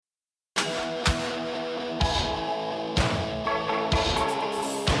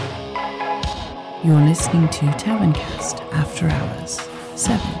You're listening to Taverncast After Hours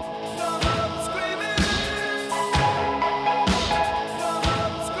 7.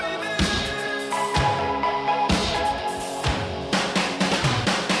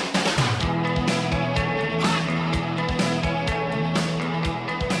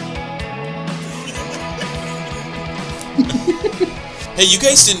 Hey, you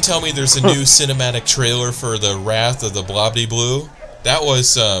guys didn't tell me there's a new cinematic trailer for the Wrath of the Blobbity Blue. That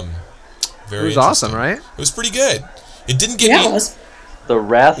was very. It was awesome, right? It was pretty good. It didn't get me. It was. The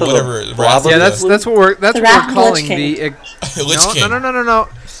Wrath of the Wrath. Yeah, that's what we're calling the. Lich King. No.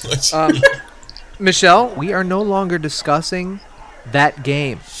 Michelle, we are no longer discussing that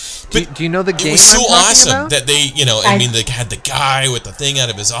game. Do you know the game? It was so I'm talking awesome about? that they, they had the guy with the thing out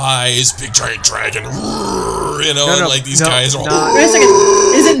of his eyes, big giant dragon, these guys are all. Wait a second.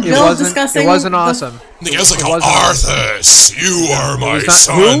 Is it Bill discussing? It wasn't awesome. The guy's like, Arthas, you are my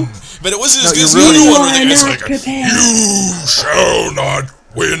son. But it wasn't as good as the the other other one where the guy's like, prepared. you shall not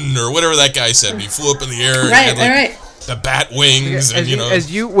win, or whatever that guy said. And he flew up in the air and had Right. the bat wings,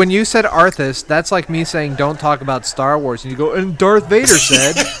 when you said Arthas, that's like me saying don't talk about Star Wars, and you go, and Darth Vader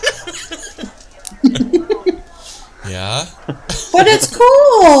said. Yeah. But it's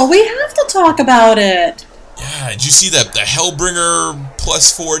cool. We have to talk about it. Yeah, did you see the Hellbringer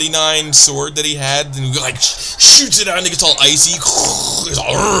plus 49 sword that he had? And he shoots it out and it gets all icy. He's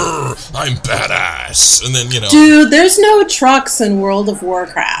all, I'm badass. And then, Dude, there's no trucks in World of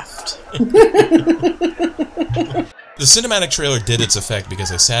Warcraft. The cinematic trailer did its effect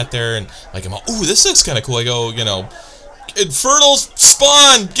because I sat there and I'm all, ooh, this looks kind of cool. I go, Infernal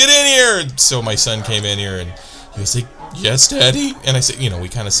spawn, get in here. So my son came in here and he was like, yes, Daddy. And I said, we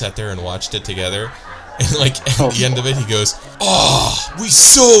kind of sat there and watched it together. And at the end of it, he goes, oh, we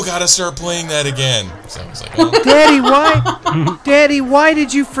so got to start playing that again. So I was like, oh. Daddy, why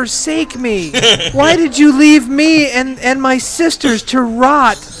did you forsake me? Why did you leave me and my sisters to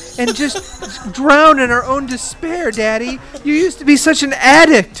rot and just drown in our own despair, Daddy? You used to be such an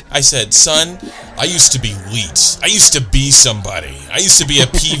addict. I said, son, I used to be Leet. I used to be somebody. I used to be a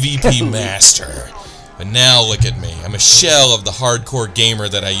PvP master. But now look at me. I'm a shell of the hardcore gamer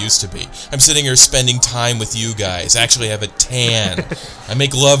that I used to be. I'm sitting here spending time with you guys. I actually have a tan. I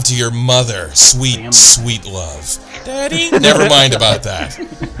make love to your mother. Sweet, sweet love. Daddy? Never mind about that.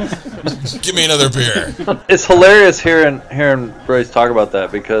 Give me another beer. It's hilarious hearing Bryce talk about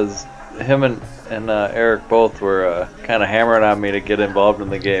that because him and Eric both were kind of hammering on me to get involved in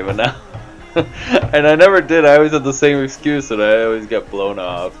the game, and now. And I never did. I always had the same excuse, and I always got blown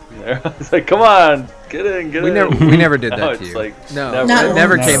off. I was like, "Come on, get in." We never did that to you. It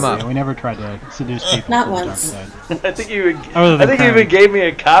never came up. Yeah, we never tried to seduce people. Not to the dark once. side. I think you even gave me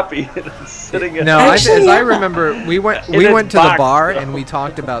a copy. Sitting in as I remember, we went to the bar and we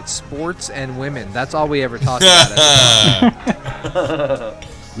talked about sports and women. That's all we ever talked about.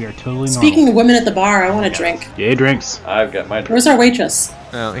 We are totally normal. Speaking of women at the bar, I want a drink. Yay, drinks. I've got my drink. Where's our waitress?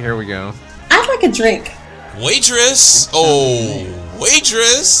 Oh, here we go. I'd like a drink. Waitress? Oh,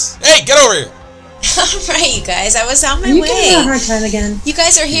 waitress. Hey, get over here. All right, you guys. I was on my You way. giving me a hard time again. You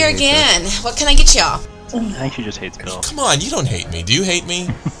guys are here again. What can I get y'all? I think she just hates Bill. Come on, you don't hate me. Do you hate me?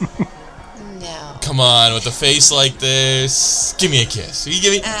 No. Come on, with a face like this. Give me a kiss. Will you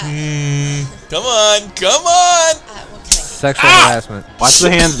give me... Come on. What can I get? Sexual harassment. Watch the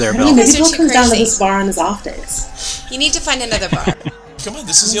hands there, Bill. Maybe guys are Bill too comes down to crazy. this bar on his off days. You need to find another bar. Come on,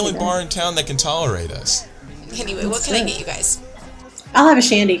 this is the only bar in town that can tolerate us. Anyway, what can I get you guys? I'll have a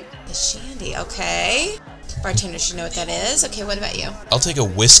shandy. The shandy, okay. Bartender should know what that is. Okay, what about you? I'll take a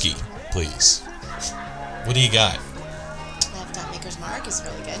whiskey, please. What do you got? That Maker's Mark is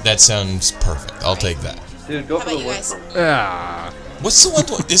really good. That sounds perfect. I'll take that. Dude, go How for about the you one. Ah. guys? What's the one?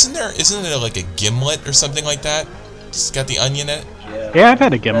 Isn't it like a gimlet or something like that? It's got the onion in it. Yeah, I've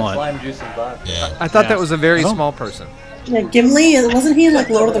had a gimlet. Lime juice and vodka. Yeah. I thought Yeah. that was a very Oh. small person. Yeah, Gimli, wasn't he in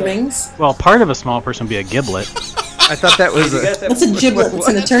Lord of the Rings? Well, part of a small person would be a giblet. I thought that was You guys have What's a giblet? It's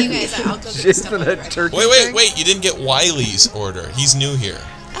in a Okay, turkey. you guys, I'll go get the Isn't stuff. it a turkey thing? Wait! You didn't get Wiley's order. He's new here.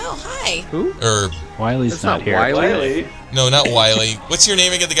 Oh, hi. Who? Or Wiley's That's not not here. Wiley. Wiley. no, not Wiley. What's your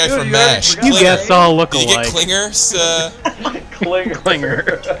name again? The guy Dude, from you already MASH. forgot You Klinger. guys all look Did you get alike. Klinger?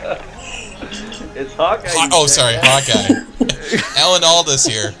 Klinger. It's Hawkeye. Oh, sorry, Hawkeye. Alan Aldous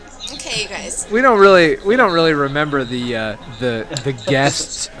here. Okay, you guys. We don't really remember the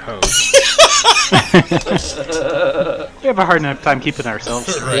guest host. We have a hard enough time keeping ourselves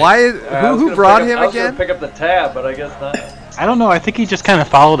straight. Right. Why? I was Who gonna brought pick up- him I was again? gonna pick up the tab, but I guess not. I don't know. I think he just kind of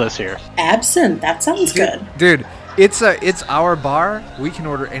followed us here. Absinthe. That sounds good. Dude, it's our bar. We can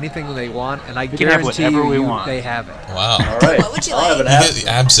order anything they want, and I can have guarantee whatever we you want. they have it. Wow. All right. What would you I'll have like? an You get the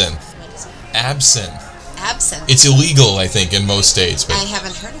absinthe. What is it? Absinthe. Absinthe. It's illegal, I think, in most states. But I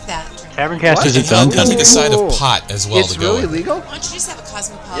haven't heard of that. Taverncast is its I'll own take country. a side of pot as well It's to go really with. legal? Why don't you just have a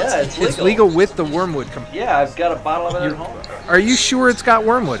cosmopolitan? Yeah, it's legal. It's legal with the wormwood. Yeah, I've got a bottle of it at home. Are you sure it's got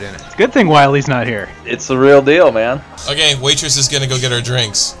wormwood in it? It's a good thing Wiley's not here. It's the real deal, man. Okay, waitress is gonna go get our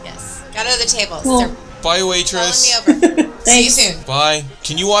drinks. Yes. Got other tables. Well, They're Bye, calling waitress. me over. See you Thanks. soon. Bye.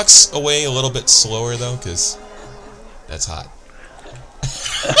 Can you walk away a little bit slower though, because that's hot.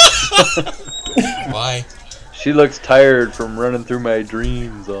 Bye. She looks tired from running through my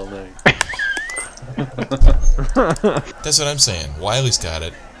dreams all night. That's what I'm saying. Wiley's got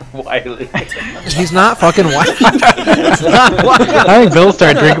it. Wiley. He's not fucking white. It's not white. I think Bill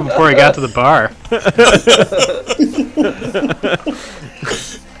started drinking before he got to the bar.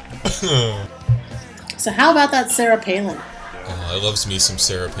 So how about that Sarah Palin? Oh, I loves me some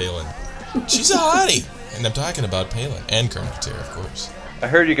Sarah Palin. She's a hottie. And I'm talking about Palin and Colonel Katir, of course. I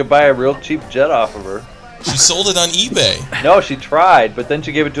heard you could buy a real cheap jet off of her. She sold it on eBay. No, she tried, but then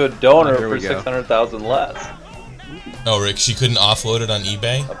she gave it to a donor Here for we go. 600,000 less. Oh, Rick, she couldn't offload it on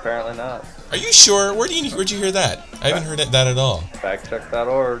eBay? Apparently not. Are you sure? Where'd you hear that? I haven't heard that at all.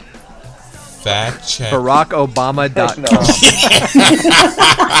 Factcheck.org. Fact check. BarackObama.com.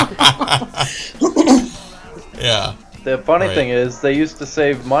 Yeah. The funny Right. thing is, they used to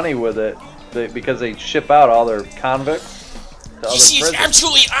save money with it because they ship out all their convicts to other See, it's prisons.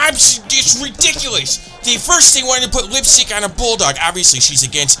 absolutely it's ridiculous. They wanted to put lipstick on a bulldog. Obviously, she's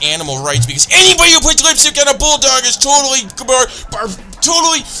against animal rights because anybody who puts lipstick on a bulldog is totally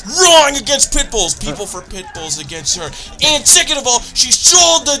wrong against pit bulls. People for pit bulls against her. And second of all, she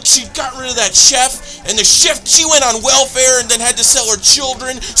got rid of that chef, and the chef, she went on welfare and then had to sell her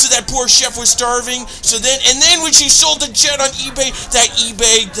children, so that poor chef was starving. And then when she sold the jet on eBay, that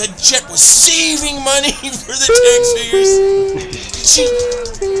jet was saving money for the taxpayers.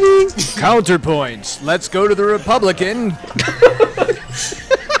 Counterpoint. Let's go to the Republican.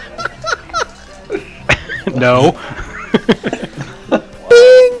 No.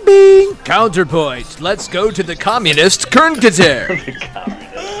 Bing, bing. Counterpoint. Let's go to the communist Kern Katir.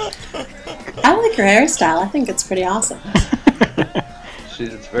 I like her hairstyle. I think it's pretty awesome.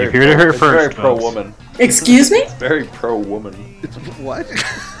 It's very You heard it it's first, very folks. pro-woman. Excuse me? Very pro-woman. What?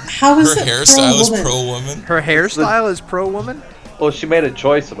 How is Her it hairstyle is pro-woman? pro-woman. Her hairstyle is pro-woman? Well, she made a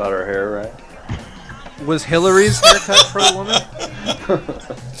choice about her hair, right? Was Hillary's haircut pro-woman?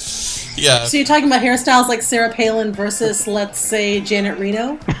 Yeah. So you're talking about hairstyles like Sarah Palin versus, let's say, Janet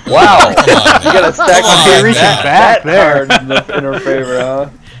Reno? Wow! Come on, You got a stack Come of on, hair reaching Matt. back there. in her favor, huh?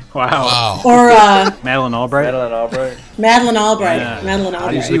 Wow. Wow. Or Madeleine Albright. Madeleine Albright. Madeline Albright. Yeah. Madeline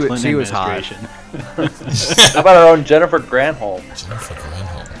Albright. She was- Clinton she was hot. administration. How about our own Jennifer Granholm? Jennifer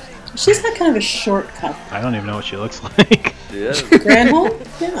Granholm. She's got kind of a shortcut. I don't even know what she looks like. She is. Granholm?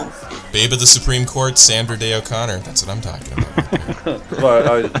 Yeah. Babe of the Supreme Court, Sandra Day O'Connor. That's what I'm talking about. That's why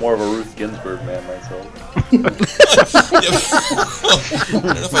I was more of a Ruth Ginsburg man myself. I don't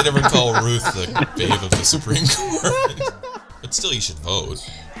know if I'd ever call Ruth the babe of the Supreme Court. But still, you should vote.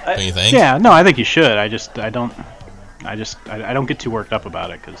 Don't you think? Yeah, no, I think you should. I don't get too worked up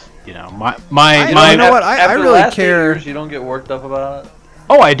about it because you know my You know what? I After the really last 8 care. years, you don't get worked up about it?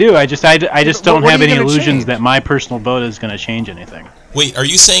 Oh, I do. I just don't what have are you any gonna illusions change? that my personal vote is going to change anything. Wait, are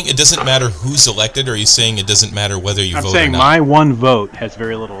you saying it doesn't matter who's elected, or are you saying it doesn't matter whether you I'm vote saying or not? my one vote has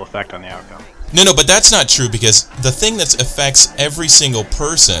very little effect on the outcome. No, but that's not true because the thing that affects every single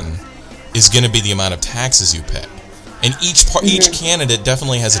person is going to be the amount of taxes you pay. And each candidate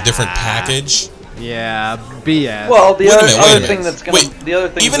definitely has a different package. Yeah, BS. Well, the Wait a other, minute, other wait a minute. thing that's gonna, Wait, the other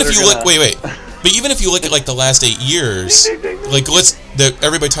thing even that if are you gonna, look, but even if you look at like the last 8 years, like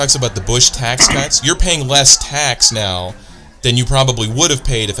everybody talks about the Bush tax cuts. You're paying less tax now than you probably would have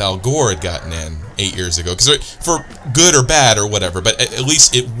paid if Al Gore had gotten in 8 years ago. Because for good or bad or whatever, but at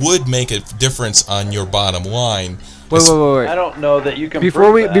least it would make a difference on your bottom line. wait. I don't know that you can. Before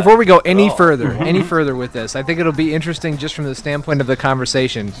prove we that before we go any at all. further with this, I think it'll be interesting just from the standpoint of the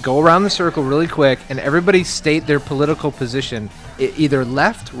conversation. Go around the circle really quick, and everybody state their political position, either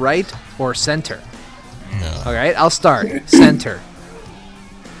left, right, or center. No. All right, I'll start. Center.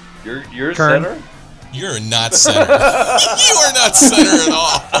 You're Kern. center. You're not center. You are not center at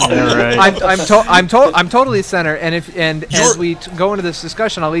all. Yeah, right. I'm totally center, and as we go into this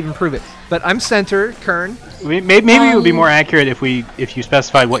discussion, I'll even prove it. But I'm center, Kern. Maybe it would be more accurate if you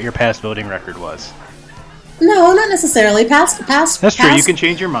specified what your past voting record was. No, not necessarily. Past. That's true. You can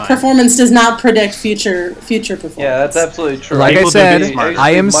change your mind. Performance does not predict future performance. Yeah, that's absolutely true. Like I People do said, get smarter.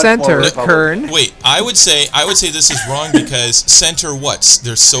 I am Much more center, Republican. Kern. Wait, I would say this is wrong because center what?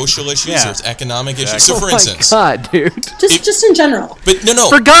 There's social issues, Yeah. there's economic issues. So for Oh instance, my God, dude. Just in general. but no,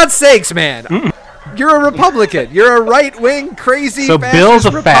 For God's sakes, man. You're a Republican. You're a right-wing, crazy So fascist Bill's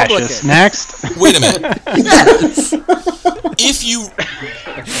a Republican. fascist. Next. wait a minute. Yes.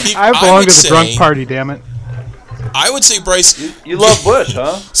 If I belong would to the drunk say- party, damn it. I would say Bryce. You love Bush,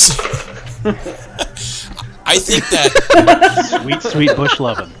 huh? I think that Sweet, sweet bush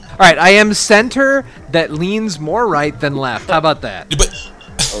lovin'. All right, I am center that leans more right than left. How about that? but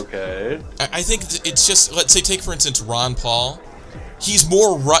Okay. I think it's just, let's say, take for instance Ron Paul. He's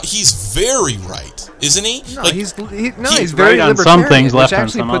more right. He's very right, isn't he? No, Like, he's He's very right on libertarian, some things, which left on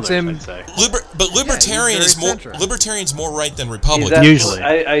actually some puts others, him. I'd say. but libertarian very is more central. libertarian's more right than He's Republican. absolutely- Usually.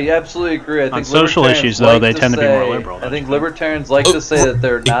 I absolutely agree. I think social libertarians issues, though, like they tend to be more say- liberal, I don't think you think? libertarians like Oh, to say that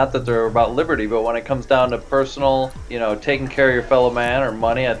they're not, that they're about liberty, but when it comes down to personal, taking care of your fellow man or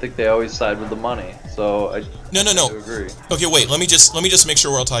money, I think they always side with the money. So I No. do agree. Okay, wait. Let me just make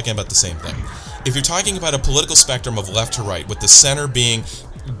sure we're all talking about the same thing. If you're talking about a political spectrum of left to right, with the center being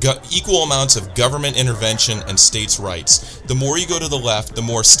equal amounts of government intervention and states' rights, the more you go to the left, the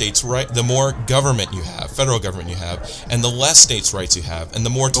more states' right, the more government you have, federal government you have, and the less states' rights you have, and the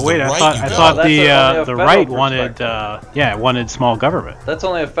more to But wait, the I right thought you I go. thought That's only a the federal right wanted perspective. wanted small government. That's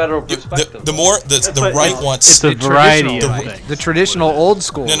only a federal the, perspective. the more the what- right wants. It's a variety of traditional, things. the traditional old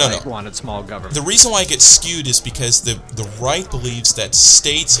school No. right wanted small government. The reason why it gets skewed is because the right believes that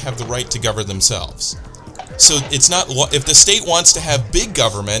states have the right to govern themselves. So it's not, if the state wants to have big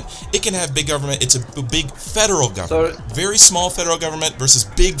government, it can have big government. It's a big federal government. Very small federal government versus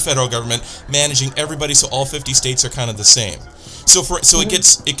big federal government managing everybody, so all 50 states are kind of the same. So it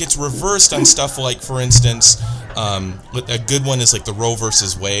gets reversed on stuff like, for instance, a good one is like the Roe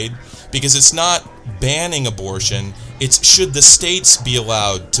versus Wade, because it's not banning abortion, it's should the states be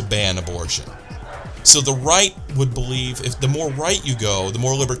allowed to ban abortion. So the right would believe if the more right you go, the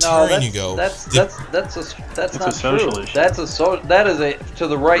more libertarian you go. That's It's not a social true. issue. That is to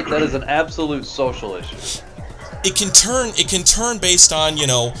the right. That is an absolute social issue. It can turn based on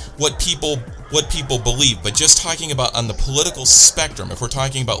what people believe, but just talking about on the political spectrum, if we're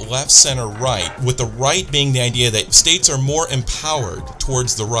talking about left, center, right, with the right being the idea that states are more empowered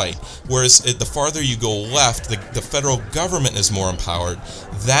towards the right, whereas the farther you go left, the federal government is more empowered.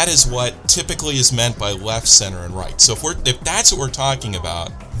 That is what typically is meant by left, center, and right. So if that's what we're talking about,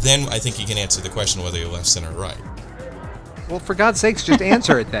 then I think you can answer the question whether you're left, center, or right. Well, for God's sakes, just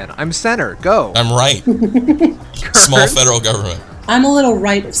answer it then. I'm center. Go. I'm right. Small federal government. I'm a little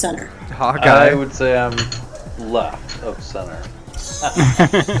right of center. Hawkeye. I would say I'm left of center.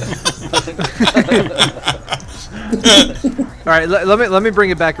 All right, let me bring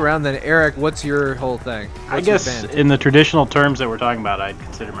it back around then. Eric, what's your whole thing? I What's your guess band? in the traditional terms that we're talking about, I'd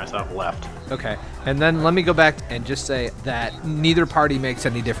consider myself left. Okay, and then let me go back and just say that neither party makes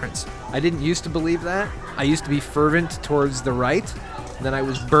any difference. I didn't used to believe that. I used to be fervent towards the right. Then I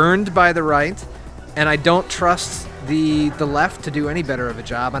was burned by the right, and I don't trust the left to do any better of a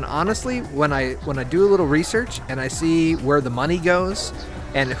job. And honestly, when I do a little research and I see where the money goes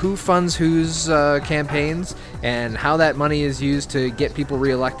and who funds whose campaigns and how that money is used to get people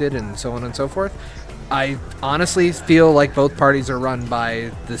reelected and so on and so forth, I honestly feel like both parties are run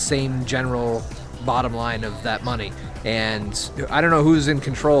by the same general bottom line of that money. And I don't know who's in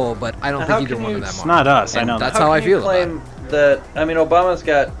control, but I don't How think either can one you- of them It's are. not us. I And know that's that. how I can you feel about it. claim that? I mean, Obama's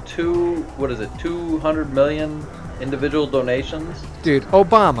got 200 million individual donations. Dude,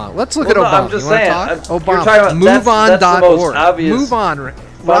 Obama. Let's look Well, at no, Obama. I'm just you want to saying, talk? you're Obama. talking about- that's the most MoveOn.org. obvious Move on. Roger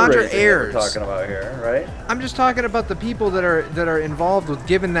Fundraising Ayers. we're talking about here, right? I'm just talking about the people that are involved with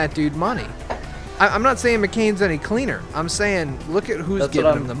giving that dude money. I'm not saying McCain's any cleaner. I'm saying look at who's That's giving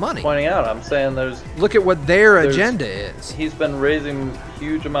what I'm him the money. pointing out. I'm saying Look at what their there's- agenda is. he's been raising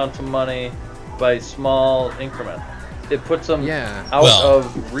huge amounts of money by small increments. It puts him Yeah. out Well-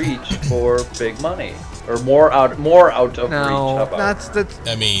 of reach for big money, or more out of reach. No, How about?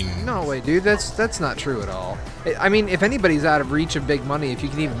 I mean, no way, dude. That's not true at all. I mean, if anybody's out of reach of big money, if you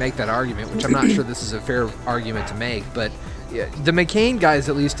can even make that argument, which I'm not sure this is a fair argument to make, but yeah, the McCain guys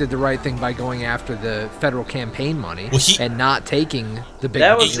at least did the right thing by going after the federal campaign money Well, and not taking the big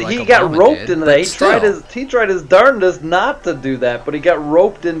That money was like he got Obama roped did, into but that. still. He tried his darndest not to do that, but he got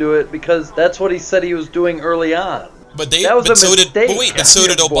roped into it because that's what he said he was doing early on. but That was a so did mistake but wait, but so on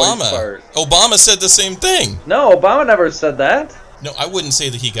did your boy's Obama. part. Obama said the same thing. No, Obama never said that. No, I wouldn't say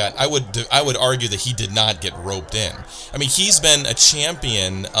that he got. I would argue that he did not get roped in. I mean, he's been a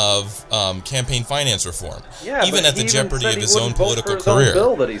champion of campaign finance reform, Yeah, even but at the he jeopardy said of he his own wouldn't vote political for his own career.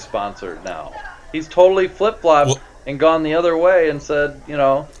 bill that he sponsored now. He's totally flip-flopped Well- and gone the other way and said,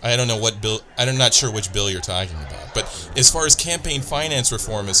 I don't know what bill. I'm not sure which bill you're talking about. But as far as campaign finance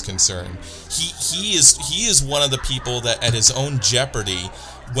reform is concerned, he is one of the people that, at his own jeopardy,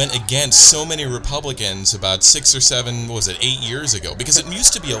 went against so many Republicans about 6 or 7, 8 years ago? Because it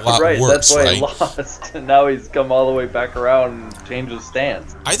used to be a lot right, worse, that's why right? he lost, and now he's come all the way back around and changed his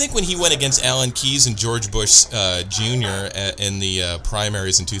stance. I think when he went against Alan Keyes and George Bush Jr. In the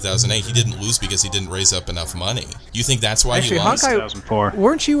primaries in 2008, he didn't lose because he didn't raise up enough money. You think that's why Actually, he lost? Hawkeye, 2004.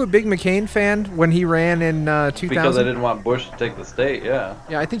 weren't you a big McCain fan when he ran in 2000? Because I didn't want Bush to take the state, yeah.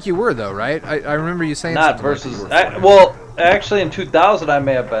 Yeah, I think you were though, right? I remember you saying Not something like versus. you were for it. Actually, in 2000, I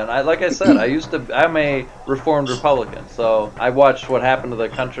may have been. Like I said, I'm a reformed Republican, so I watched what happened to the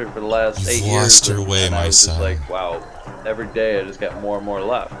country for the last You've 8 years. lost your way, and my I was son. just like, wow, every day I just got more and more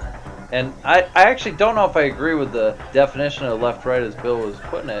left. And I actually don't know if I agree with the definition of left-right as Bill was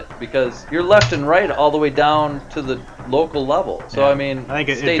putting it, because you're left and right all the way down to the local level. So Yeah. I mean, I think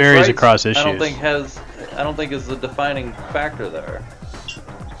it states' varies rights, across I don't issues. think is the defining factor there.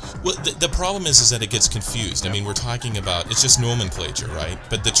 Well, the problem is that it gets confused. I mean, we're talking about, it's just nomenclature, right?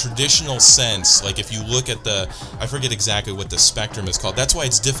 But the traditional sense, like if you look at I forget exactly what the spectrum is called. That's why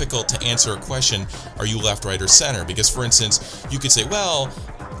it's difficult to answer a question, are you left, right, or center? Because, for instance, you could say, well,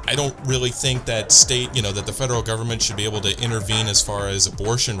 I don't really think that that the federal government should be able to intervene as far as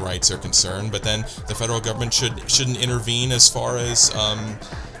abortion rights are concerned, but then the federal government shouldn't intervene as far as,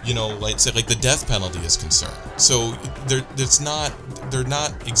 like the death penalty is concerned. So they're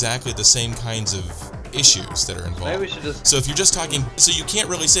not exactly the same kinds of issues that are involved. Maybe we should just. So if you're just talking, so you can't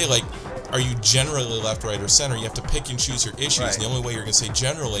really say like, are you generally left, right, or center? You have to pick and choose your issues. Right. The only way you're going to say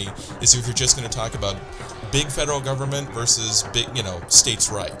generally is if you're just going to talk about big federal government versus big, states'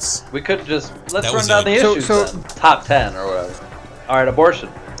 rights. We could just let's That run was down the it. issues. So- then. Top 10 or whatever. All right, abortion.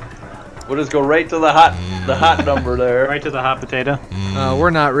 We'll just go right to the hot number there. Right to the hot potato. We're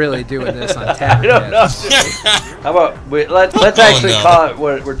not really doing this on I tap don't know. yet. How about let's Oh, actually no. call it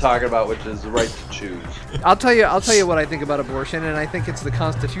what we're talking about, which is the right to choose. I'll tell you what I think about abortion, and I think it's the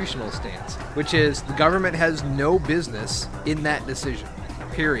constitutional stance, which is the government has no business in that decision.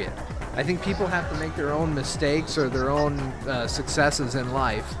 Period. I think people have to make their own mistakes or their own successes in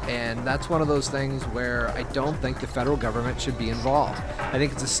life, and that's one of those things where I don't think the federal government should be involved. I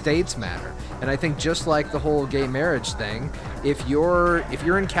think it's a state's matter, and I think just like the whole gay marriage thing, if you're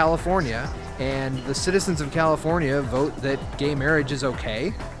in California and the citizens of California vote that gay marriage is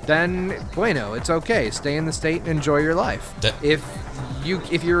okay, then bueno, it's okay. Stay in the state and enjoy your life.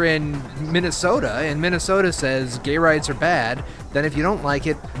 If you're in Minnesota and Minnesota says gay rights are bad, then if you don't like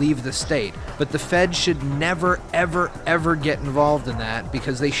it, leave the state. But the Fed should never, ever, ever get involved in that,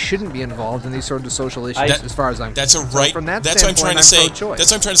 because they shouldn't be involved in these sorts of social issues, as far as I'm That's a concerned. right. So from that that's what I'm trying to say. standpoint, I'm pro-choice.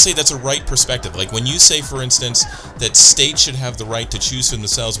 That's what I'm trying to say. That's a right perspective. Like when you say, for instance, that states should have the right to choose for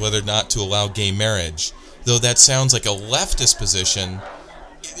themselves whether or not to allow gay marriage, though that sounds like a leftist position.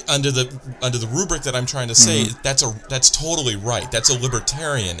 Under the rubric that I'm trying to say, that's totally right. That's a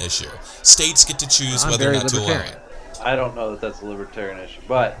libertarian issue. States get to choose I'm whether or very not to allow libertarian. it. I don't know that that's a libertarian issue,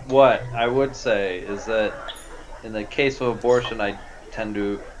 but what I would say is that in the case of abortion, I tend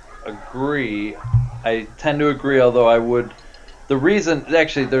to agree. Although I would. The reason,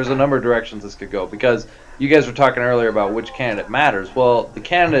 actually, there's a number of directions this could go, because you guys were talking earlier about which candidate matters. Well, the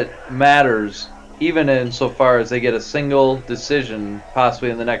candidate matters even insofar as they get a single decision possibly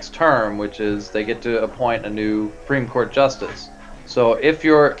in the next term, which is they get to appoint a new Supreme Court justice. So if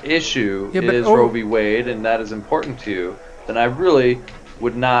your issue is Roe v. Wade and that is important to you, then I really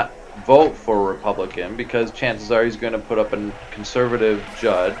would not vote for a Republican, because chances are he's going to put up a conservative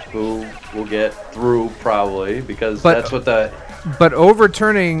judge who will get through probably, because that's what the... But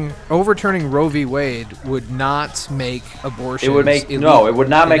overturning Roe v. Wade would not make abortion. It would make illegal. it would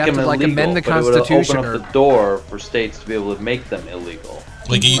not They'd make have them to, like, illegal. amend the but it would Constitution open up the door for states to be able to make them illegal.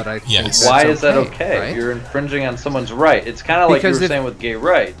 Like But I think yes. that's Why is that okay, okay? right? You're infringing on someone's right. It's kind of like Because you were saying with gay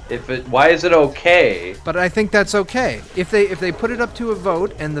right. Why is it okay? But I think that's okay. If they put it up to a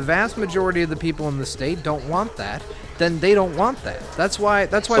vote and the vast majority of the people in the state don't want that, then they don't want that. That's why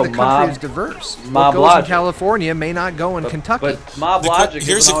So the country is diverse. What mob goes logic. in California may not go in Kentucky. But mob The que- logic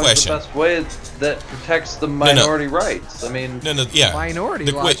here's isn't the always question. the best way that protects the minority rights. I mean, Yeah. Minority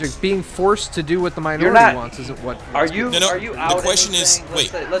The logic, being forced to do what the minority not- wants, isn't what. are you No, are you the out? question is-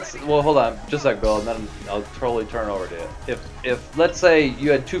 Well, hold on, just a sec, Bill, and then I'll totally turn over to you. If let's say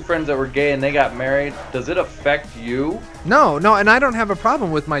you had two friends that were gay and they got married, does it affect you No, and I don't have a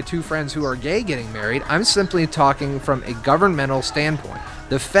problem with my two friends who are gay getting married. I'm simply talking from a governmental standpoint.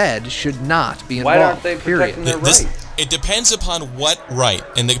 The Fed should not be involved. Why aren't they protecting their rights? It depends upon what right,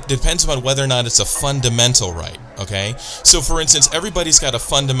 and it depends upon whether or not it's a fundamental right, okay? So, for instance, everybody's got a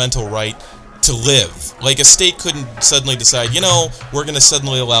fundamental right to live. Like, a state couldn't suddenly decide, we're going to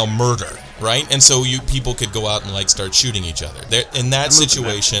suddenly allow murder, right? And so people could go out and, start shooting each other. In that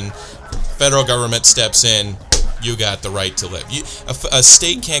situation, federal government steps in. You got the right to live. A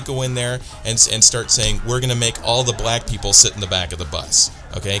state can't go in there and start saying, we're going to make all the black people sit in the back of the bus,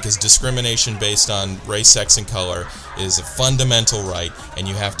 okay? Because discrimination based on race, sex, and color is a fundamental right, and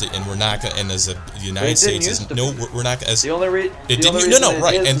you have to. And we're not going. And as the United States is we're not. As the only reason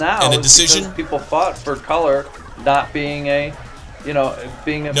right, and a decision. Because people fought for color not being a,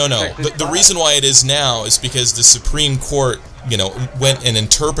 being a. No. The reason why it is now is because the Supreme Court, went and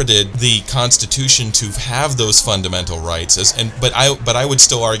interpreted the Constitution to have those fundamental rights. But I would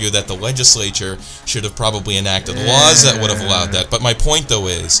still argue that the legislature should have probably enacted laws that would have allowed that. But my point, though,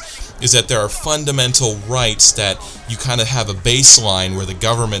 is that there are fundamental rights that you kind of have a baseline where the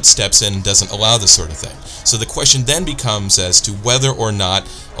government steps in and doesn't allow this sort of thing. So the question then becomes as to whether or not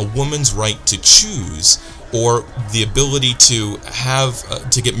a woman's right to choose or the ability to have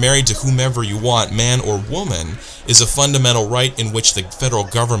to get married to whomever you want, man or woman, is a fundamental right in which the federal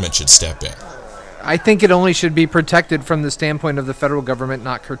government should step in. I think it only should be protected from the standpoint of the federal government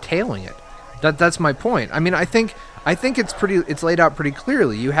not curtailing it. That's my point. I mean, I think it's laid out pretty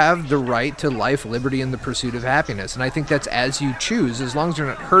clearly. You have the right to life, liberty, and the pursuit of happiness, and I think that's as you choose, as long as you're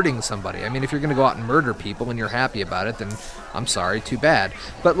not hurting somebody. I mean, if you're going to go out and murder people and you're happy about it, then I'm sorry, too bad.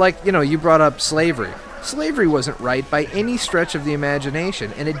 But you brought up slavery. Slavery wasn't right by any stretch of the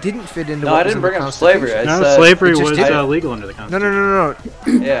imagination, and it didn't fit into what was in the Constitution. Slavery. Slavery was legal under the Constitution. No.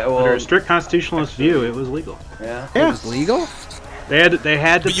 Yeah, well, under a strict constitutionalist view, it was legal. Yeah. It was legal? They had to but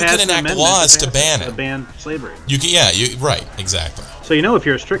pass you can enact laws to ban it. To ban slavery. Right, exactly. So if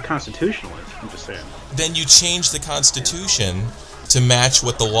you're a strict constitutionalist, I'm just saying. Then you change the Constitution to match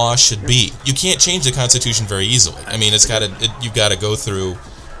what the law should be. You can't change the Constitution very easily. I mean, you've got to go through,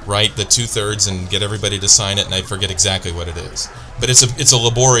 right, the 2/3 and get everybody to sign it, and I forget exactly what it is. But it's a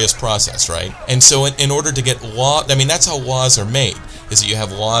laborious process, right? And so in order to get law, I mean, that's how laws are made, is that you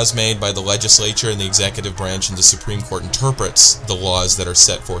have laws made by the legislature and the executive branch, and the Supreme Court interprets the laws that are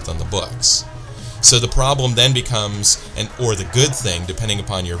set forth on the books. So the problem then becomes, or the good thing, depending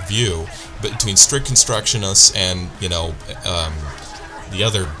upon your view, between strict constructionists and, the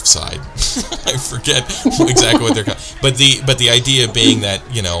other side. I forget exactly what they're called. But the idea being that,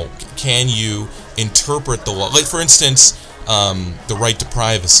 can you interpret the law? Like, for instance, the right to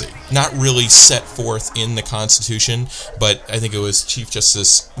privacy. Not really set forth in the Constitution, but I think it was Chief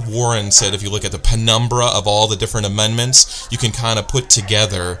Justice Warren said if you look at the penumbra of all the different amendments, you can kind of put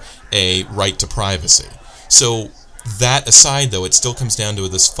together a right to privacy. So that aside, though, it still comes down to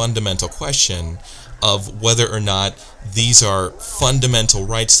this fundamental question of whether or not these are fundamental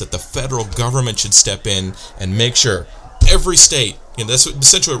rights that the federal government should step in and make sure every state, that's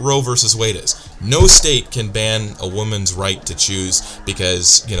essentially what Roe versus Wade is. No state can ban a woman's right to choose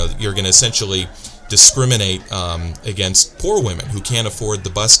because, you're going to essentially discriminate against poor women who can't afford the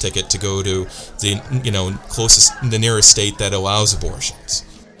bus ticket to go to the nearest state that allows abortions.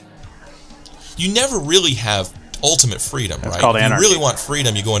 You never really have ultimate freedom, That's right? Called if anarchy. you really want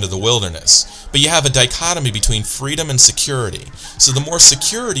freedom, you go into the wilderness. But you have a dichotomy between freedom and security. So the more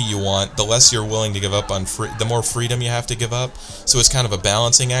security you want, the less you're willing to give up on the more freedom you have to give up. So it's kind of a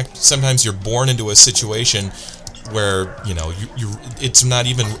balancing act. Sometimes you're born into a situation where, it's not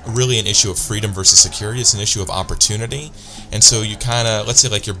even really an issue of freedom versus security, it's an issue of opportunity. And so you kind of, let's say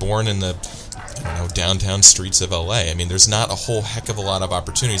like you're born in the downtown streets of LA. I mean, there's not a whole heck of a lot of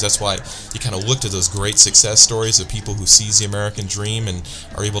opportunities. That's why you kind of looked at those great success stories of people who seize the American dream and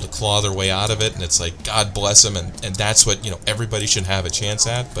are able to claw their way out of it. And it's like, God bless them. And that's what, everybody should have a chance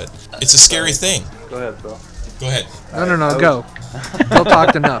at. But it's a scary thing. Go ahead, Bill. Go ahead. No, go. Bill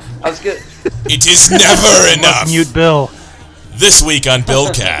talked enough. I was good. It is never enough. Mute Bill. This week on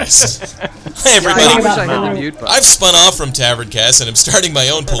Billcast. Hey, I everybody. wish I had the mute button. I've spun off from Taverncast and I'm starting my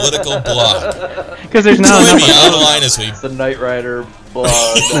own political blog. Because there's not Join enough me of online as we... It's the Knight Rider blog.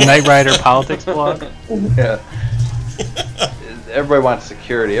 the Knight Rider politics blog. Yeah. Everybody wants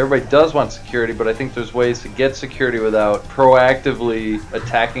security. Everybody does want security, but I think there's ways to get security without proactively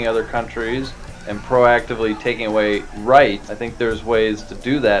attacking other countries and proactively taking away rights. I think there's ways to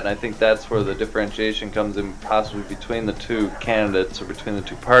do that, and I think that's where the differentiation comes in, possibly between the two candidates or between the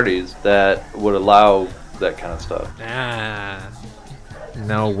two parties that would allow that kind of stuff.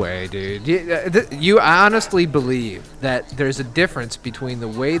 No way, dude. You honestly believe that there's a difference between the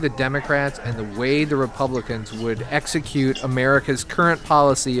way the Democrats and the way the Republicans would execute America's current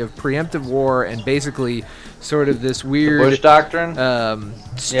policy of preemptive war and basically sort of this weird Bush doctrine?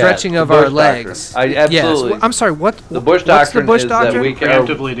 stretching the of Bush our doctrine. legs. Absolutely. Yes. I'm sorry. What The Bush what's doctrine the Bush is doctrine? that we can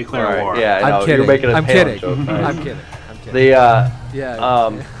Preemptively declare war. Yeah, I know. I'm kidding. You're making a I'm Palin kidding. joke. I'm kidding. I'm kidding.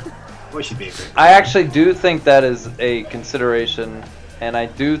 The Boy, she'd be a great. I actually do think that is a consideration, and I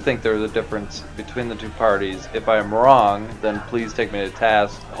do think there's a difference between the two parties. If I am wrong, then please take me to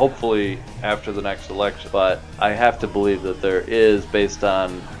task, hopefully after the next election. But I have to believe that there is, based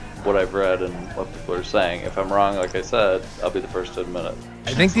on what I've read and what people are saying. If I'm wrong, like I said, I'll be the first to admit it.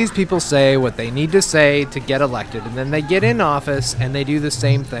 I think these people say what they need to say to get elected, and then they get in office and they do the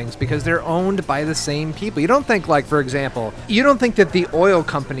same things because they're owned by the same people. You don't think, like, for example, you don't think that the oil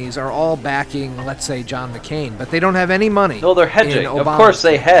companies are all backing, let's say, John McCain, but they don't have any money. No, they're hedging. in Of Obama's- course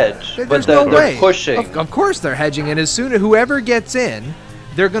they hedge, There's but no they're way. pushing. Of course they're hedging, and as soon as whoever gets in,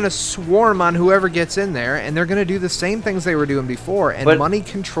 they're going to swarm on whoever gets in there, and they're going to do the same things they were doing before, and But- money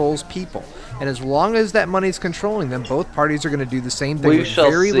controls people. And as long as that money's controlling them, both parties are going to do the same thing We with shall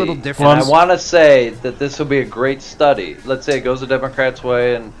very see. little And difference. I want to say that this will be a great study. Let's say it goes the Democrats'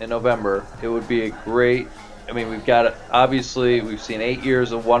 way in November. It would be a great. I mean, we've got obviously we've seen 8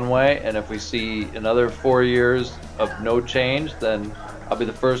 years of one way, and if we see another 4 years of no change, then I'll be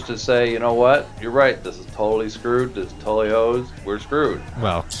the first to say, you know what, you're right. This is totally screwed. This is totally hosed. We're screwed.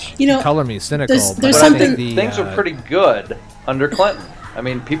 Well, You know, color me cynical, there's but I something- think the, Things were pretty good under Clinton. I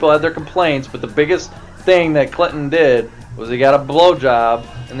mean, people had their complaints, but the biggest thing that Clinton did was he got a blowjob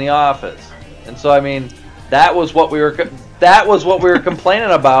in the office, and so I mean, that was what we were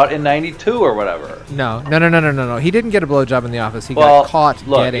complaining about in '92 or whatever. No. He didn't get a blowjob in the office. He Well, got caught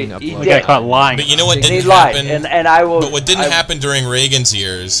look, getting a he blowjob. We got caught lying. But you know what And he didn't lied, happen? and I will. But what didn't happen during Reagan's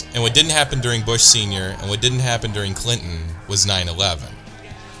years, and what didn't happen during Bush Sr., and what didn't happen during Clinton was 9/11.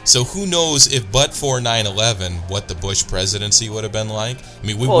 So who knows if but for 9/11, what the Bush presidency would have been like? I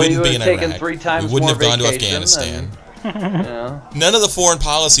mean, we Well, wouldn't he be in would have taken Iraq. 3 times we wouldn't more have gone to vacation Afghanistan. You know? None of the foreign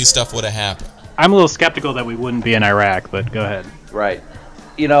policy stuff would have happened. I'm a little skeptical that we wouldn't be in Iraq, but go ahead. Right.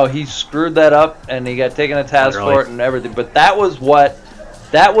 You know, he screwed that up, and he got taken to task Really? for it and everything. But that was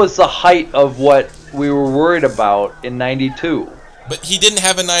the height of what we were worried about in '92. But he didn't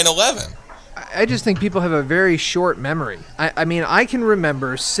have a 9/11. I just think people have a very short memory. I mean, I can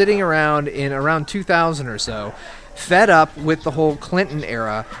remember sitting around in around 2000 or so, fed up with the whole Clinton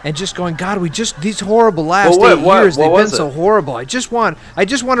era, and just going, God, these horrible last Well, 8 what years, they've been was so it? horrible. I just want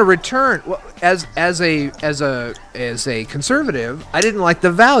to return. Well, as a conservative, I didn't like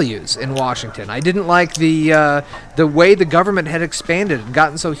the values in Washington. I didn't like the way the government had expanded and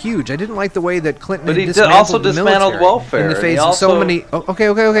gotten so huge. I didn't like the way that Clinton But had he also the dismantled military welfare, in the and face he of so also- many. Okay.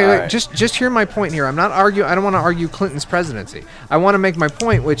 All Wait. right. Just hear my point here. I'm not arguing. I don't want to argue Clinton's presidency. I want to make my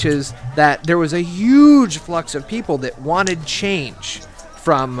point, which is that there was a huge flux of people that wanted change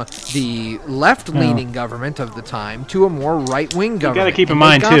from the left-leaning government of the time to a more right-wing You government. got to keep in And they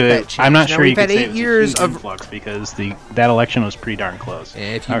mind got too. that change. I'm not Now, sure we've you could had say 8 it was years a huge of. influx because that election was pretty darn close.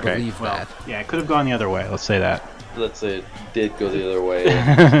 If you Okay, believe well, that. yeah, it could have gone the other way. Let's say that. Let's say it did go the other way.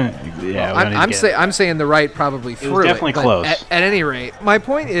 Yeah, we don't need to get- I'm saying the right probably threw was definitely but close. At any rate, my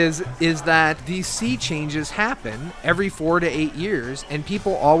point is that these sea changes happen every 4 to 8 years, and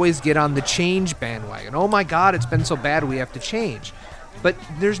people always get on the change bandwagon. Oh my God, it's been so bad, we have to change. But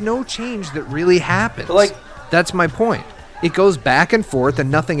there's no change that really happens. But, that's my point. It goes back and forth, and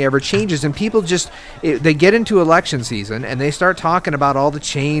nothing ever changes. And people they get into election season, and they start talking about all the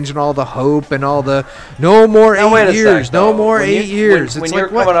change and all the hope and all the no more Now, wait 8 a years, sec, no though. more When 8 you- years. when It's you're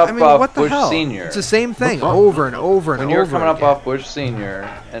like, what? coming up I mean, off what the Bush hell? Sr. It's the same thing over and over and When over. you're coming up again. off Bush Sr.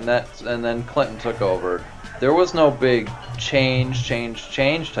 and then Clinton took over, there was no big change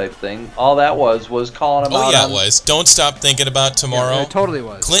type thing. All that was calling him out. Oh yeah, on- it was. Don't stop thinking about tomorrow. Yeah, it totally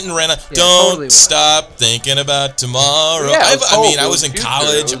was. Clinton ran a. totally Don't was. stop thinking about tomorrow. Yeah, it was I mean, hope, I it was in future.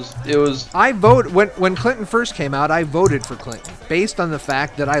 college. It was I vote when Clinton first came out. I voted for Clinton based on the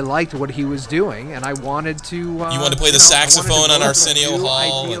fact that I liked what he was doing, and I wanted to. You wanted to play the I wanted to saxophone vote on for a Arsenio new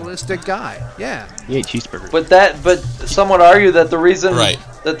Hall and- Idealistic guy. Yeah. He ate cheeseburgers. But some would argue that the reason Right.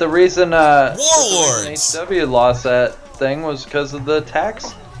 Warlords. HW lost that thing was because of the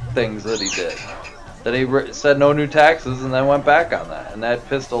tax things that he did. That he said no new taxes and then went back on that, and that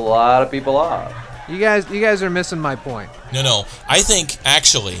pissed a lot of people off. You guys are missing my point. No. I think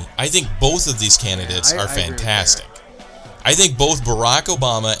both of these candidates I are agree with fantastic. I think both Barack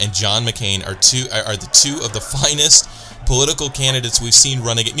Obama and John McCain are the two of the finest political candidates we've seen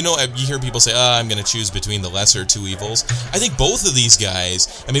running it. You know, you hear people say, I'm going to choose between the lesser two evils. I think both of these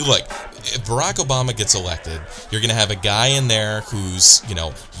guys, I mean, look, if Barack Obama gets elected, you're going to have a guy in there who's, you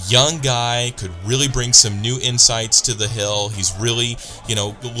know, young guy, could really bring some new insights to the Hill. He's really, you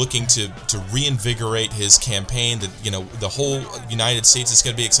know, looking to reinvigorate his campaign. That, you know, the whole United States is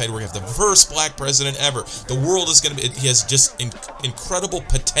going to be excited. We're going to have the first black president ever. The world is going to be, he has just incredible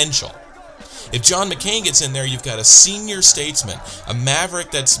potential. If John McCain gets in there, you've got a senior statesman, a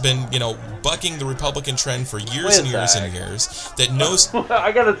maverick that's been, you know, bucking the Republican trend for years and years and years, that knows...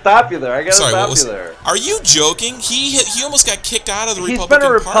 I gotta stop you there. Are you joking? He almost got kicked out of the He's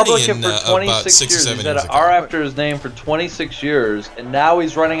Republican been a Party Republican in for 26 about 6 or years. 7 He's years had ago. an R after his name for 26 years, and now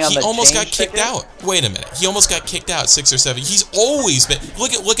he's running on the He almost got change kicked ticket? out. Wait a minute. He almost got kicked out 6 or 7. He's always been...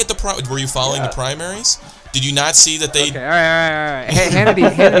 Look at the... Were you following the primaries? Did you not see that they... Okay, all right. Hannity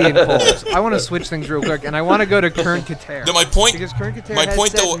and Foles. I want to switch things real quick, and I want to go to Kern Kater. No, my point... Because Kern Kater my has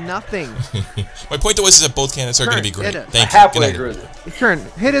point, said though, nothing. My point, though, is that both candidates are going to be great. hit us. Thank you. Halfway Good agree night. with you. Kern,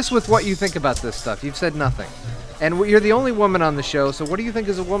 hit us with what you think about this stuff. You've said nothing. And you're the only woman on the show, so what do you think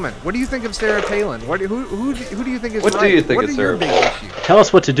as a woman? What do you think of Sarah Palin? Who do you think is What right? do you think what of are Sarah your big Palin? issues? Tell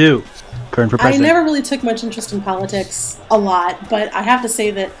us what to do. Kern for I president. never really took much interest in politics a lot, but I have to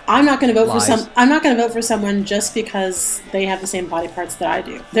say that I'm not going to vote Lies. I'm not going to vote for someone just because they have the same body parts that I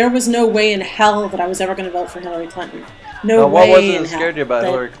do. There was no way in hell that I was ever going to vote for Hillary Clinton. No What way was it in that hell scared you about that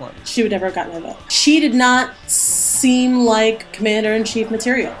Hillary Clinton? she would ever have gotten my vote. She did not seem like commander-in-chief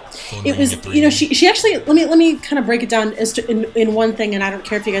material. It was, you know, she actually, let me kind of break it down as to, in one thing, and I don't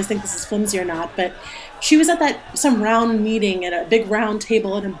care if you guys think this is flimsy or not, but she was at some round meeting at a big round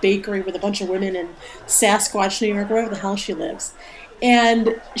table in a bakery with a bunch of women in Sasquatch, New York, wherever the hell she lives.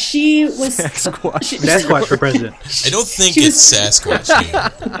 And she was... Sasquatch for president. I don't think it's Sasquatch. Dude.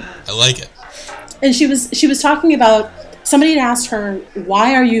 I like it. And she was talking about... Somebody had asked her,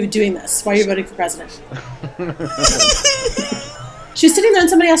 why are you doing this? Why are you voting for president? She was sitting there and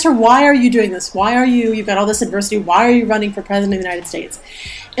somebody asked her, why are you doing this? You've got all this adversity, why are you running for president of the United States?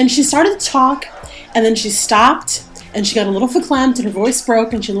 And she started to talk, and then she stopped, and she got a little verklempt, and her voice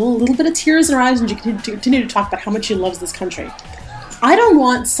broke, and she had a little bit of tears in her eyes, and she continued to talk about how much she loves this country. I don't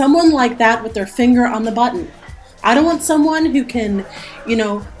want someone like that with their finger on the button. I don't want someone who can, you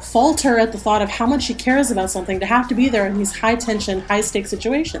know, falter at the thought of how much she cares about something to have to be there in these high-tension, high-stakes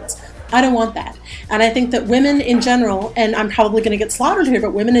situations. I don't want that. And I think that women in general, and I'm probably going to get slaughtered here,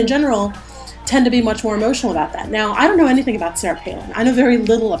 but women in general tend to be much more emotional about that. Now, I don't know anything about Sarah Palin. I know very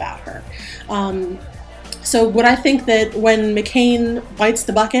little about her. So would I think that when McCain bites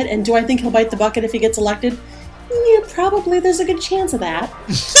the bucket, and do I think he'll bite the bucket if he gets elected? Yeah, probably. There's a good chance of that.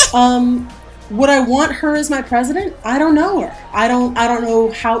 Would I want her as my president? I don't know her. I don't know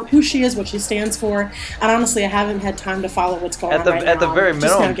who she is, what she stands for, and honestly, I haven't had time to follow what's going on right now. At the very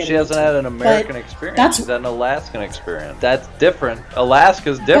minimum, she hasn't had an American But experience. She's had an Alaskan experience. That's different.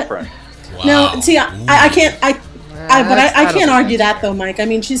 Alaska's different. Wow. Now, see, I can't. I can't argue think that though, Mike. I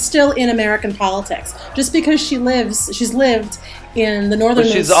mean, she's still in American politics. Just because she's lived in the northern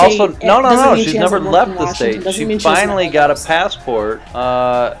But she's state, also no. She's She's never left the state. She finally got a passport.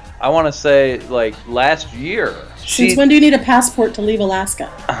 I want to say like last year. Since when do you need a passport to leave Alaska?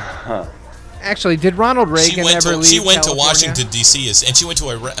 Actually, did Ronald Reagan ever leave She went to California? Washington D.C. and she went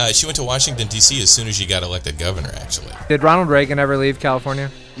to Washington D.C. as soon as she got elected governor. Actually, Did Ronald Reagan ever leave California?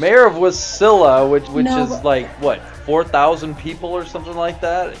 Mayor of Wasilla, which No, is but- like what 4,000 people or something like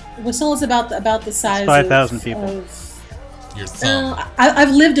that. Wassilla's about the size 5,000 of, people. your thumb. I've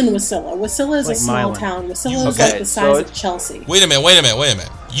lived in Wasilla. Wasilla is Like a small Milan. town. Wasilla is Okay, like the so size it's- of Chelsea. Wait a minute.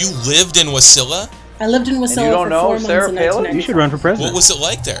 You lived in Wasilla? I lived in Wasilla don't for know 4 months Sarah in Palin? 1995. You should run for What president. was it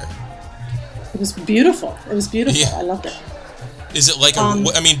like there? It was beautiful. Yeah. I loved it. Is it like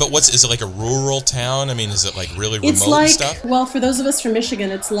is it like a rural town? I mean, is it like really remote It's like, and stuff? well, for those of us from Michigan,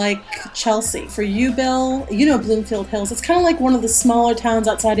 it's like Chelsea. For you, Bill, you know Bloomfield Hills. It's kind of like one of the smaller towns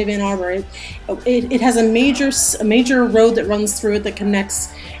outside of Ann Arbor. It has a major road that runs through it that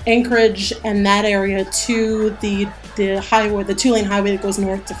connects Anchorage and that area to the highway, the 2-lane highway that goes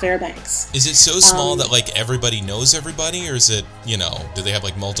north to Fairbanks. Is it so small that like everybody knows everybody, or is it, you know, do they have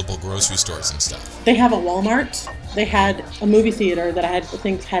like multiple grocery stores and stuff? They have a Walmart. They had a movie theater that I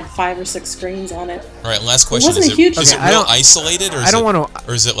think had 5 or 6 screens on it. All right, and last question: wasn't a huge- is Okay, it real isolated, or is I don't it, wanna-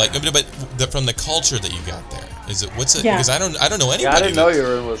 or is it like, but from the culture that you got there, Is it? What's it? Yeah. Because I don't know anybody. Yeah, I didn't know you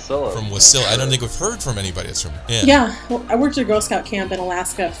were in Wasilla. From Wasilla. I don't think we've heard from anybody that's from. Yeah. Yeah, well, I worked at a Girl Scout camp in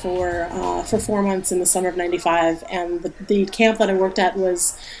Alaska for 4 months in the summer of '95, and the camp that I worked at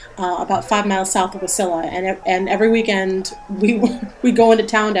was about 5 miles south of Wasilla, and every weekend we go into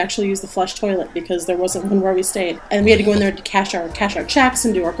town to actually use the flush toilet because there wasn't one where we stayed, and we had to go in there to cash our checks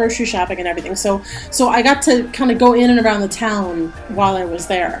and do our grocery shopping and everything. So I got to kind of go in and around the town while I was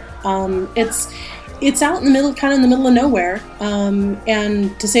there. It's out in the middle, kind of in the middle of nowhere,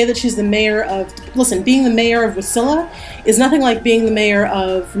 and to say that she's the mayor of... Listen, being the mayor of Wasilla is nothing like being the mayor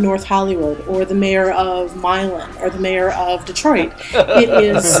of North Hollywood or the mayor of Milan or the mayor of Detroit. It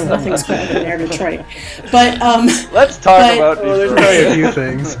is... Nothing's better than the mayor of Detroit. But... let's talk about there's Detroit. probably a few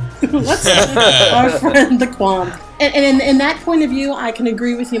things. Let's our friend the Quam. And in that point of view, I can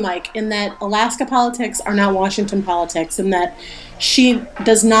agree with you, Mike, in that Alaska politics are not Washington politics, in that she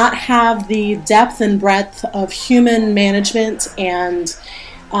does not have the depth and breadth of human management and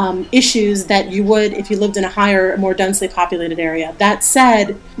issues that you would if you lived in a higher, more densely populated area. That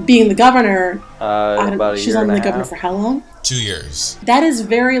said, being the governor, she's only the governor for how long? 2 years. That is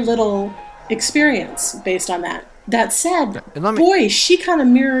very little experience based on that. That said, boy, she kind of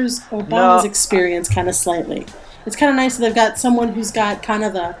mirrors Obama's experience kind of slightly. It's kind of nice that they've got someone who's got kind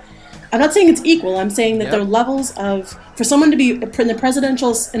of the... I'm not saying it's equal. I'm saying that there are levels of... For someone to be in a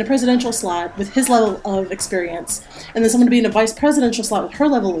presidential slot with his level of experience, and then someone to be in a vice presidential slot with her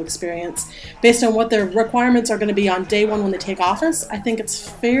level of experience, based on what their requirements are going to be on day one when they take office, I think it's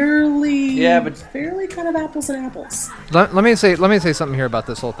fairly kind of apples and apples. Let me say something here about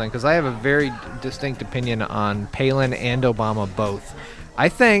this whole thing, because I have a very distinct opinion on Palin and Obama both. I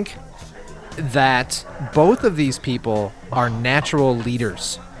think that both of these people are natural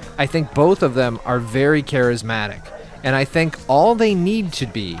leaders. I think both of them are very charismatic. And I think all they need to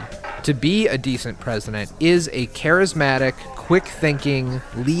be a decent president is a charismatic, quick-thinking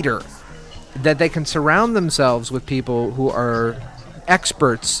leader. That they can surround themselves with people who are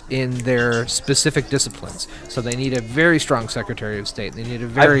experts in their specific disciplines. So they need a very strong Secretary of State. They need a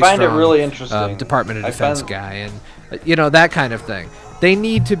very strong really interesting. Department of Defense guy, and that kind of thing. They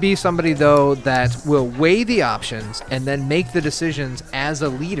need to be somebody, though, that will weigh the options and then make the decisions as a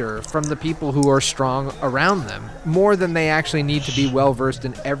leader from the people who are strong around them, more than they actually need to be well-versed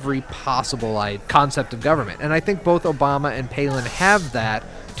in every possible concept of government. And I think both Obama and Palin have that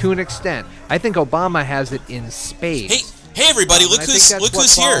to an extent. I think Obama has it in spades. Hey everybody, look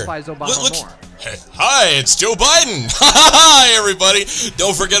who's here. Hi, it's Joe Biden. Hi everybody.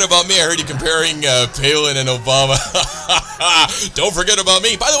 Don't forget about me. I heard you comparing Palin and Obama. Don't forget about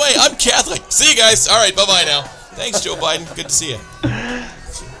me. By the way, I'm Catholic. See you guys. All right, bye-bye now. Thanks, Joe Biden. Good to see you.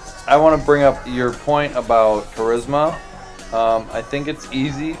 I want to bring up your point about charisma. I think it's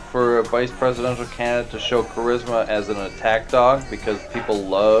easy for a vice presidential candidate to show charisma as an attack dog because people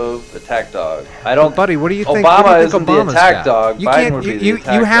love attack dog. Buddy, what do you think? Obama isn't the attack dog. Biden would be the attack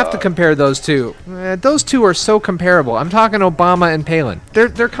dog. You have to compare those two. Those two are so comparable. I'm talking Obama and Palin. They're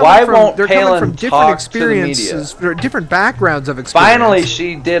coming from different experiences, different backgrounds of experience. Finally,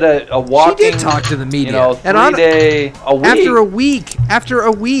 she did a walking. She did talk to the media. A week. After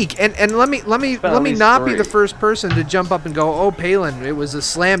a week, and let me not be the first person to jump up and go, oh, Palin, it was a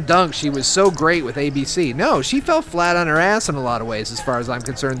slam dunk. She was so great with ABC. No, she fell flat on her ass in a lot of ways, as far as I'm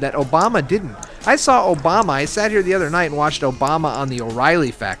concerned, that Obama didn't. I saw Obama. I sat here the other night and watched Obama on the O'Reilly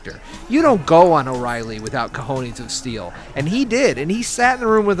Factor. You don't go on O'Reilly without cojones of steel. And he did. And he sat in the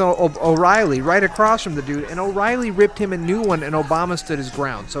room with O'Reilly right across from the dude, and O'Reilly ripped him a new one, and Obama stood his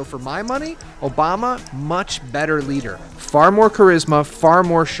ground. So for my money, Obama, much better leader. Far more charisma, far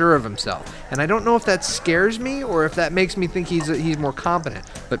more sure of himself. And I don't know if that scares me or if that makes me think he's more competent.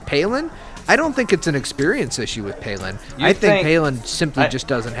 But Palin, I don't think it's an experience issue with Palin. I think Palin simply just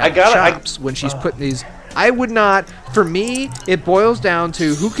doesn't have chops when she's putting these. I would not. For me, it boils down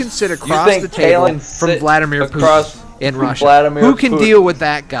to who can sit across the table from Vladimir Putin in Russia. Who can deal with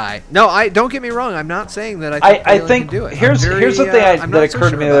that guy? No, don't get me wrong. I'm not saying that I think Palin can do it. Here's the thing that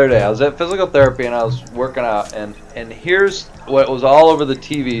occurred to me the other day. I was at physical therapy and I was working out, and here's what was all over the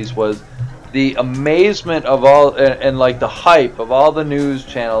TVs was the amazement of all and like the hype of all the news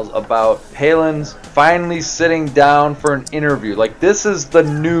channels about Palin's finally sitting down for an interview. Like, this is the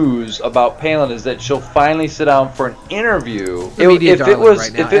news about Palin, is that she'll finally sit down for an interview. If it was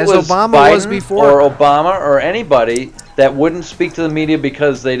Obama Biden was before, or Obama or anybody that wouldn't speak to the media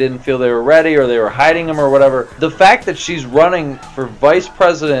because they didn't feel they were ready or they were hiding them or whatever. The fact that she's running for vice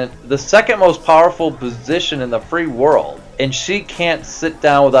president, the second most powerful position in the free world, and she can't sit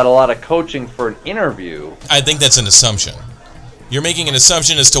down without a lot of coaching for an interview. I think that's an assumption. You're making an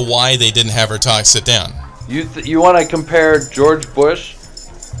assumption as to why they didn't have her sit down. You want to compare George Bush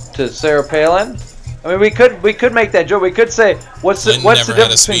to Sarah Palin? I mean, we could make that joke. We could say, what's the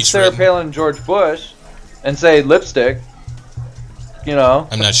difference between Sarah Palin and George Bush, and say lipstick. You know.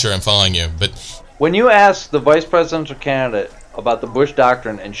 I'm not sure I'm following you, but when you ask the vice presidential candidate about the Bush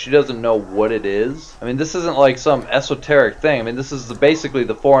Doctrine and she doesn't know what it is, I mean, this isn't like some esoteric thing. I mean, this is basically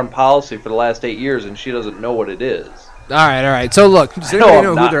the foreign policy for the last 8 years, and she doesn't know what it is. All right. So look, does anybody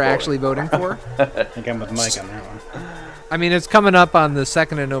know who they're actually voting for? I think I'm with Mike on that one. I mean, it's coming up on the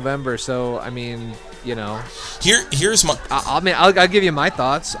 2nd of November, so I mean, you know. Here's my. I'll give you my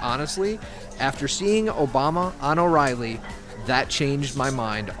thoughts. Honestly, after seeing Obama on O'Reilly, that changed my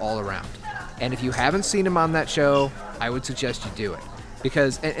mind all around. And if you haven't seen him on that show, I would suggest you do it.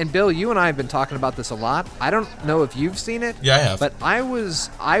 Because, and Bill, you and I have been talking about this a lot. I don't know if you've seen it. Yeah, I have. But I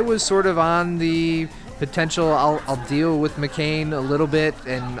was sort of on the potential. I'll deal with McCain a little bit,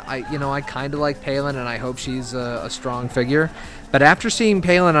 and I kind of like Palin, and I hope she's a strong figure. But after seeing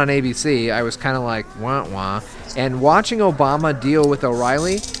Palin on ABC, I was kind of like wah wah. And watching Obama deal with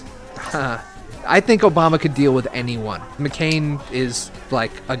O'Reilly. I think Obama could deal with anyone. McCain is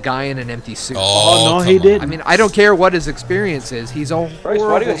like a guy in an empty suit. Oh no, he didn't. I mean, I don't care what his experience is. He's a horrible Bryce,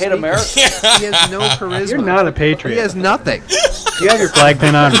 why do you hate America? He has no charisma. You're not a patriot. He has nothing. You have your flag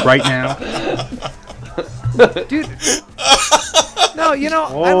pin on right now. Dude. No,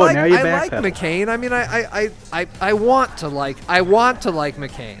 I like McCain. I mean, I want to like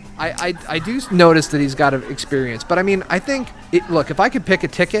McCain. I do notice that he's got experience, but I mean, I think look, if I could pick a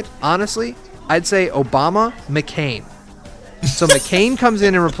ticket, honestly, I'd say Obama, McCain. So McCain comes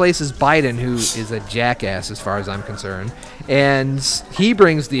in and replaces Biden, who is a jackass as far as I'm concerned, and he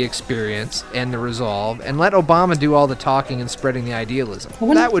brings the experience and the resolve, and let Obama do all the talking and spreading the idealism.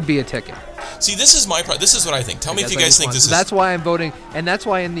 That would be a ticket. See, this is this is what I think. Tell me if you guys think this is. That's why I'm voting, and that's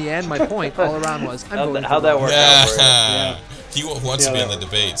why in the end my point all around was I'm voting. How'd that work out for you? Yeah. He wants to be in the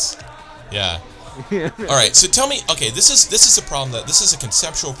debates. Yeah. All right. So tell me. Okay, this is a problem this is a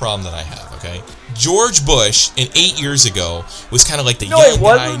conceptual problem that I have. Okay. George Bush, 8 years ago, was kind of like the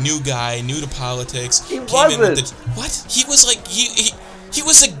young guy, new to politics. He wasn't. What? He was like he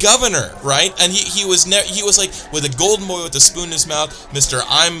was the governor, right? And he was like with a golden boy with a spoon in his mouth, Mr.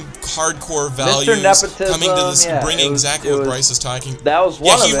 I'm hardcore values, Mr. Nepotism, coming to this, bringing exactly what Bryce is talking. That was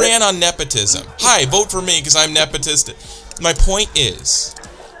one of it. Yeah, he ran on nepotism. Hi, vote for me because I'm nepotistic. My point is,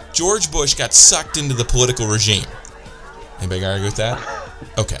 George Bush got sucked into the political regime. Anybody argue with that?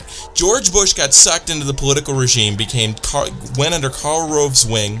 Okay. George Bush got sucked into the political regime, went under Karl Rove's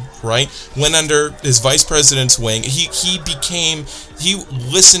wing, right? Went under his vice president's wing. He became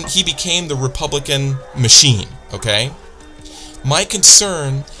the Republican machine, okay? My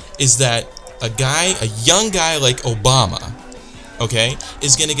concern is that a young guy like Obama, okay,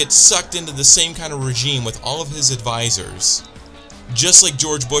 is going to get sucked into the same kind of regime with all of his advisors, just like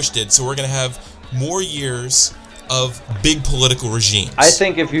George Bush did. So we're going to have more years of big political regimes. I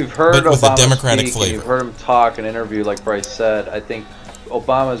think if you've heard Obama with a Democratic speak, flavor, you've heard him talk and interview, like Bryce said, I think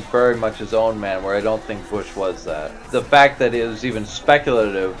Obama's very much his own man, where I don't think Bush was that. The fact that it was even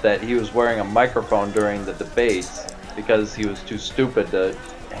speculative that he was wearing a microphone during the debates because he was too stupid to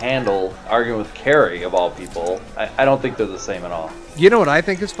handle arguing with Kerry, of all people, I don't think they're the same at all. You know what I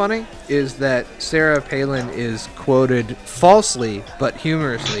think is funny? Is that Sarah Palin is quoted falsely but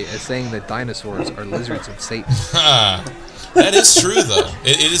humorously as saying that dinosaurs are lizards of Satan. That is true, though.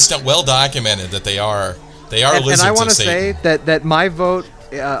 It is well documented that they are lizards of Satan. And I want to say that my vote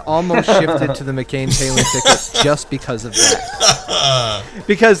almost shifted to the McCain-Palin ticket just because of that.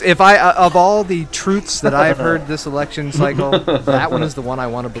 Because if of all the truths that I've heard this election cycle, that one is the one I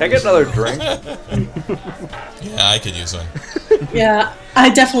want to believe. Can I get another drink? Yeah, I could use one. Yeah, I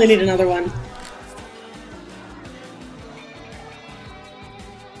definitely need another one.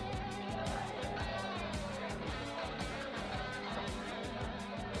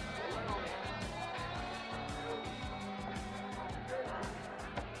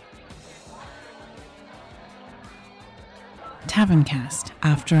 Taverncast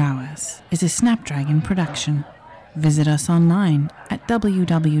After Hours is a Snapdragon production. Visit us online at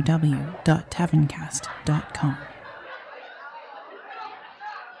www.taverncast.com.